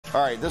All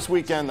right, this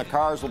weekend the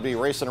cars will be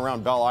racing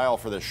around Belle Isle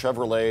for the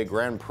Chevrolet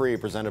Grand Prix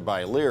presented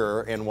by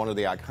Lear, and one of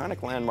the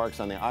iconic landmarks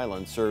on the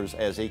island serves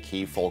as a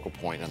key focal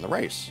point in the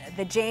race.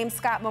 The James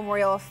Scott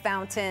Memorial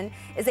Fountain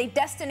is a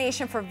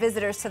destination for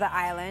visitors to the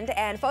island,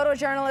 and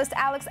photojournalist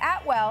Alex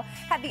Atwell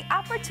had the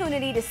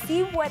opportunity to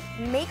see what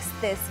makes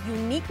this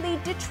uniquely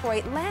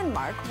Detroit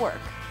landmark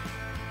work.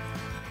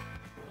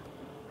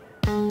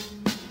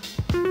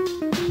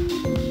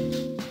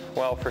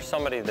 Well, for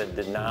somebody that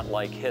did not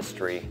like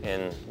history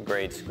in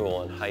grade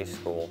school and high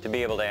school, to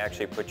be able to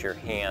actually put your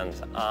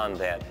hands on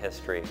that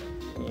history,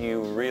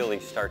 you really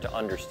start to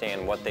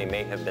understand what they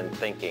may have been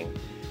thinking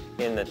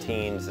in the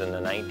teens and the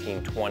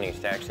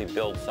 1920s to actually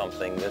build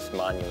something this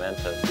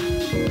monumentous.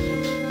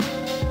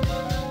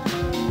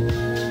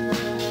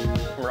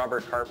 I'm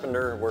Robert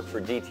Carpenter, work for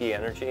DT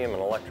Energy. I'm an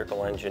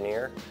electrical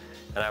engineer,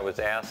 and I was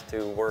asked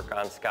to work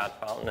on Scott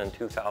Fountain in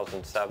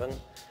 2007.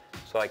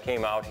 So I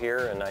came out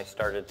here and I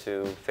started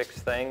to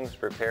fix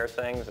things, repair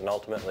things, and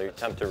ultimately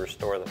attempt to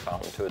restore the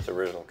fountain to its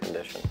original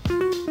condition.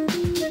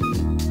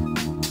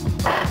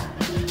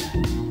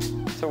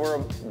 So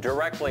we're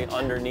directly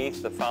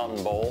underneath the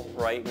fountain bowl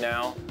right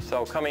now.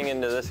 So coming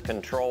into this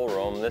control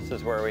room, this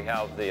is where we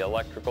have the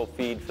electrical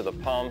feed for the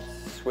pumps,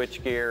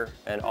 switchgear,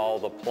 and all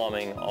the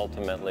plumbing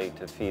ultimately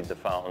to feed the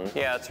fountain.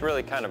 Yeah, it's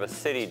really kind of a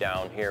city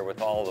down here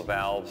with all the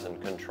valves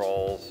and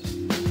controls.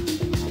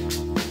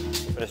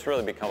 But it's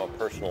really become a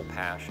personal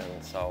passion,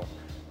 so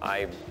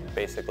I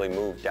basically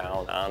moved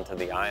down onto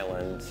the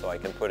island so I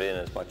can put in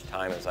as much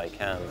time as I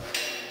can.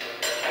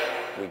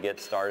 We get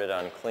started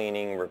on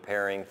cleaning,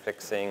 repairing,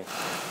 fixing.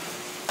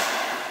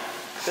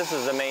 This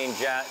is the main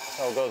jet,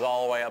 so it goes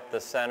all the way up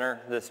the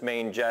center. This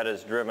main jet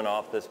is driven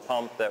off this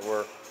pump that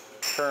we're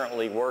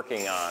currently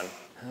working on.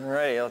 All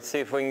right, let's see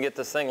if we can get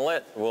this thing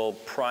lit. We'll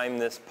prime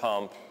this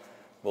pump,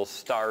 we'll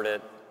start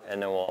it,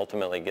 and then we'll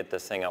ultimately get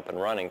this thing up and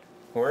running.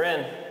 We're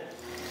in.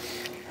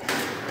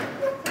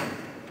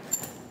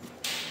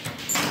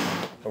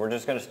 So we're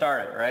just going to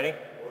start it. Ready?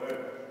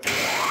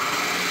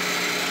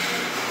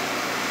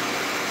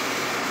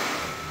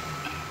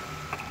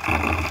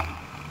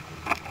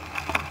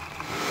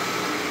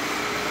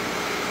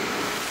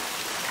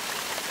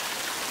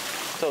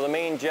 So the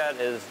main jet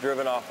is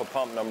driven off of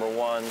pump number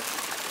 1.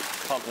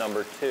 Pump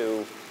number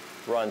 2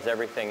 runs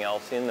everything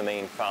else in the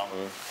main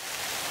fountain.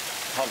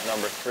 Pump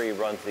number 3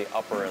 runs the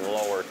upper and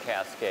lower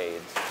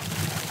cascades.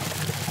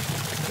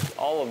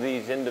 All of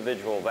these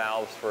individual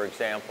valves, for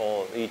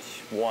example,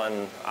 each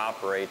one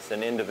operates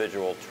an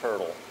individual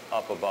turtle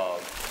up above.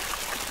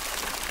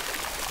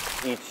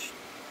 Each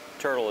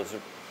turtle is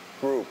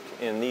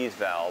grouped in these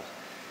valves.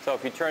 So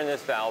if you turn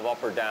this valve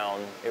up or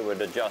down, it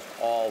would adjust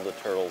all the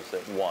turtles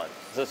at once.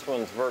 This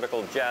one's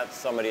vertical jets.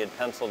 Somebody had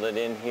penciled it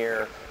in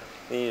here.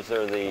 These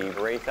are the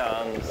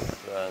Raythons,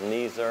 and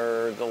these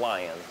are the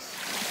Lions.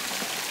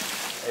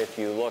 If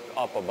you look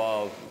up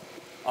above,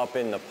 up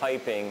in the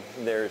piping,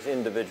 there's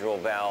individual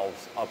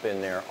valves up in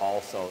there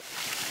also.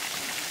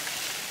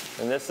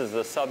 And this is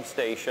the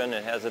substation.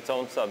 It has its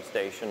own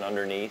substation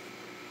underneath.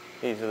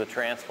 These are the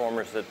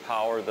transformers that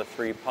power the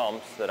 3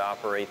 pumps that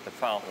operate the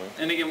fountain.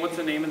 And again, what's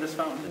the name of this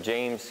fountain? The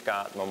James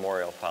Scott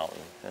Memorial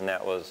Fountain. And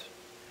that was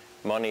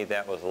money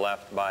that was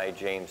left by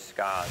James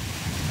Scott.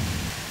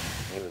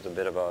 He was a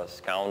bit of a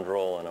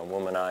scoundrel and a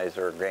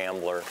womanizer,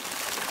 gambler.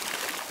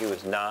 He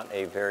was not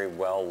a very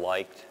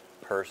well-liked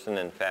person.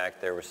 In fact,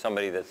 there was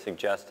somebody that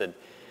suggested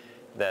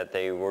that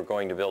they were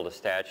going to build a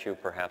statue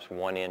perhaps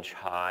 1 inch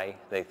high.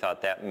 They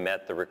thought that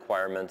met the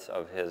requirements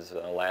of his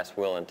last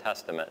will and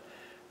testament.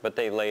 But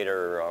they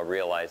later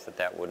realized that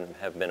that wouldn't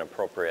have been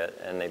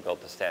appropriate, and they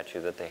built the statue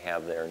that they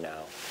have there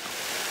now.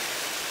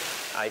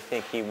 I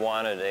think he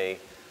wanted a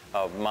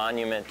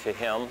monument to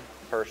him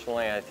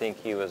personally. I think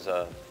he was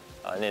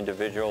an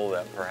individual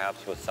that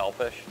perhaps was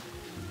selfish,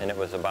 and it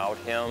was about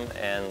him,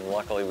 and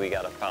luckily we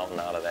got a fountain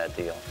out of that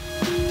deal.